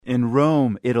In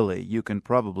Rome, Italy, you can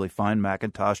probably find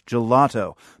Macintosh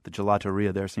gelato. The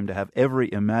gelateria there seem to have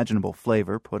every imaginable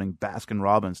flavor, putting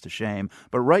Baskin-Robbins to shame.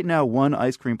 But right now, one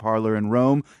ice cream parlor in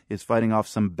Rome is fighting off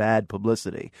some bad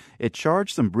publicity. It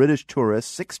charged some British tourists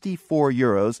 64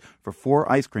 euros for 4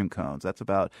 ice cream cones. That's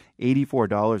about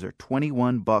 $84 or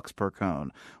 $21 per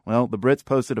cone. Well, the Brits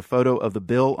posted a photo of the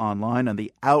bill online, and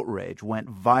the outrage went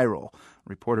viral.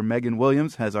 Reporter Megan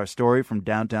Williams has our story from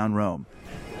downtown Rome.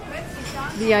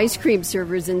 The ice cream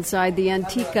servers inside the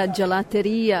Antica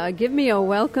Gelateria give me a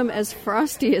welcome as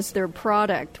frosty as their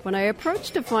product when I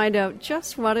approach to find out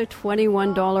just what a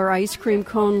 $21 ice cream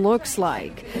cone looks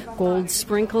like. Gold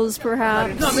sprinkles,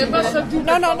 perhaps?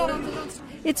 No.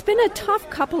 It's been a tough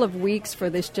couple of weeks for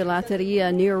this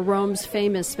gelateria near Rome's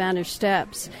famous Spanish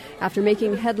Steps. After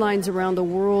making headlines around the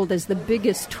world as the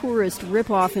biggest tourist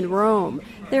ripoff in Rome,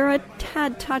 they're a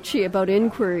tad touchy about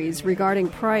inquiries regarding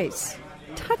price.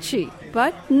 Touchy,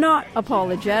 but not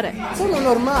apologetic. Sono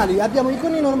normali, abbiamo I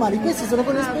coni normali. Questi sono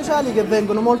coni speciali che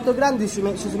vengono molto grandi, ci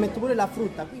si mette pure la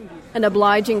frutta. An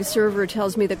obliging server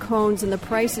tells me the cones and the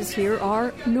prices here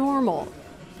are normal.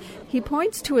 He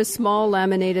points to a small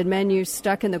laminated menu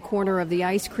stuck in the corner of the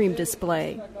ice cream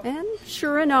display. And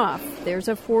sure enough, there's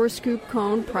a 4-scoop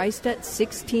cone priced at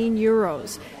 16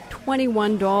 euros,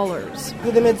 $21.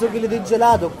 Più di mezzo chilo di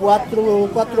gelato, 4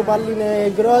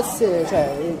 palline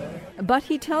grosse, But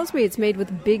he tells me it's made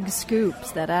with big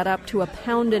scoops that add up to 1.5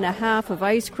 pounds of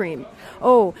ice cream.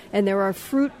 Oh, and there are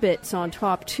fruit bits on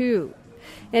top, too.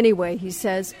 Anyway, he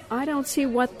says, I don't see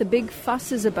what the big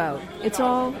fuss is about. It's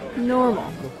all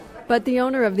normal. But the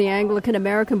owner of the Anglican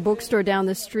American bookstore down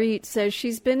the street says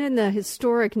she's been in the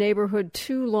historic neighborhood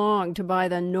too long to buy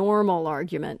the normal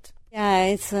argument. Yeah,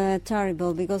 it's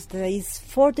terrible because it's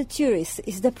for the tourists.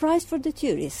 It's the price for the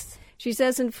tourists. She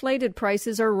says inflated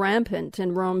prices are rampant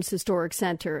in Rome's historic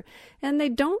center, and they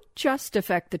don't just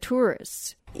affect the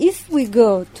tourists. If we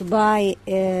go to buy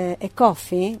a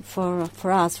coffee for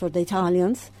us, for the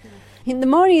Italians, in the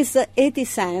morning it's 80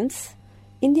 cents.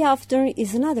 In the afternoon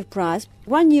is another price,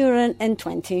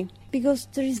 €1.20, because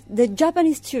there is the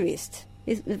Japanese tourist.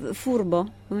 Is furbo,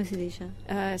 come si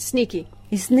dice? Sneaky.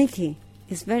 It's sneaky.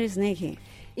 It's very sneaky.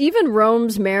 Even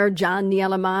Rome's Mayor Gianni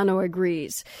Alemanno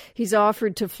agrees. He's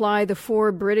offered to fly the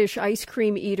 4 British ice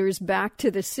cream eaters back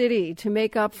to the city to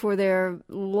make up for their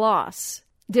loss.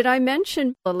 Did I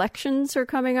mention elections are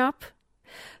coming up?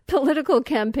 Political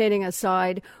campaigning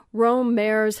aside, Rome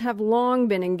mayors have long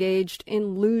been engaged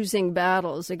in losing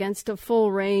battles against a full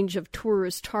range of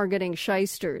tourist-targeting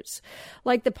shysters,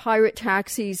 like the pirate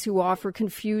taxis who offer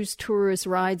confused tourist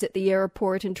rides at the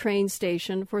airport and train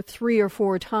station for 3 or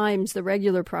 4 times the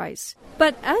regular price.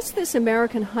 But as this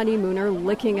American honeymooner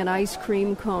licking an ice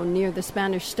cream cone near the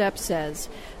Spanish Steps says,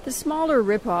 the smaller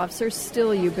ripoffs are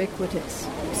still ubiquitous.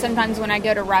 Sometimes when I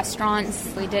go to restaurants,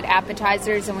 we did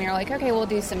appetizers and we were like, okay, we'll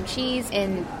do some cheese.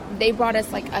 And they brought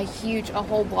us like a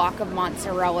whole block of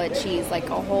mozzarella cheese, like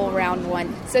a whole round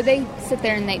one. So they sit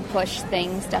there and they push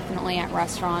things definitely at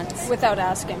restaurants. Without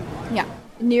asking. Yeah.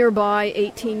 Nearby,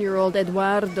 18-year-old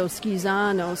Edoardo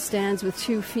Schisano stands with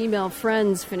 2 female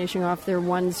friends finishing off their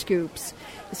 1 scoops.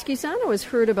 Schisano has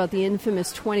heard about the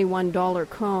infamous $21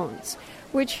 cones,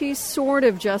 which he sort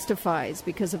of justifies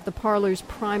because of the parlor's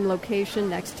prime location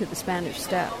next to the Spanish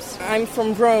Steps. I'm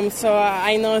from Rome, so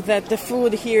I know that the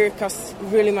food here costs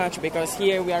really much because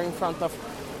here we are in front of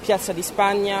Piazza di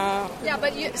Spagna. Yeah,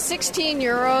 but 16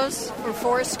 euros for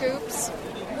 4 scoops?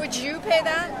 Would you pay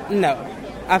that? No,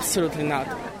 absolutely not.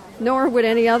 Nor would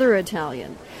any other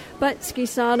Italian. But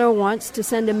Schisano wants to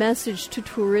send a message to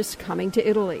tourists coming to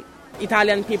Italy.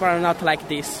 Italian people are not like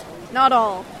this. Not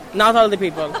all. Not all the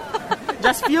people.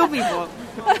 Just few people.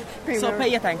 So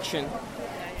pay attention.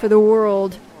 For the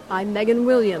World, I'm Megan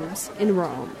Williams in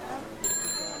Rome.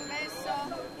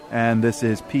 And this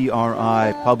is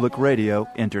PRI Public Radio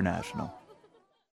International.